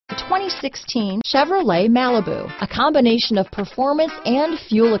2016 Chevrolet Malibu, a combination of performance and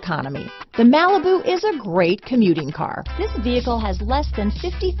fuel economy. The Malibu is a great commuting car. This vehicle has less than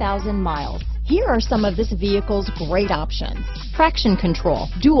 50,000 miles. Here are some of this vehicle's great options: traction control,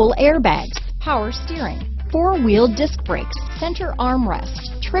 dual airbags, power steering, four-wheel disc brakes, center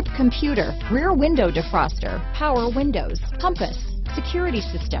armrest, trip computer, rear window defroster, power windows, compass, security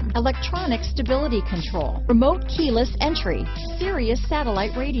system, electronic stability control, remote keyless entry, Sirius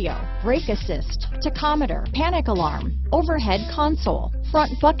satellite radio, brake assist, tachometer, panic alarm, overhead console,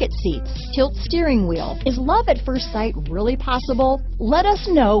 front bucket seats, tilt steering wheel. Is love at first sight really possible? Let us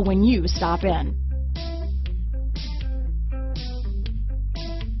know when you stop in.